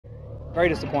Very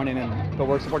disappointing, but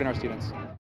we're supporting our students.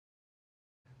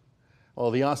 Well,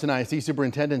 the Austin ISD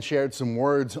superintendent shared some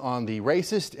words on the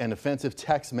racist and offensive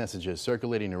text messages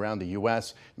circulating around the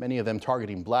U.S., many of them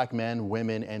targeting black men,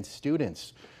 women, and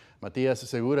students. Matias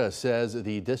Segura says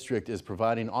the district is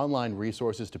providing online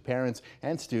resources to parents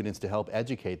and students to help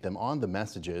educate them on the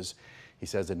messages. He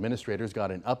says administrators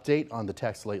got an update on the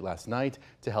text late last night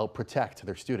to help protect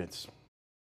their students.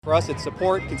 For us, it's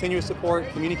support, continuous support,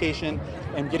 communication,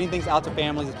 and getting things out to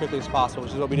families as quickly as possible,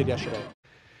 which is what we did yesterday.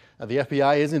 The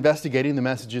FBI is investigating the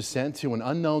messages sent to an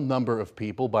unknown number of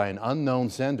people by an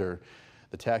unknown sender.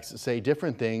 The texts say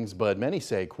different things, but many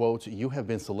say, quote, "You have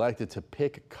been selected to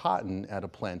pick cotton at a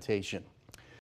plantation."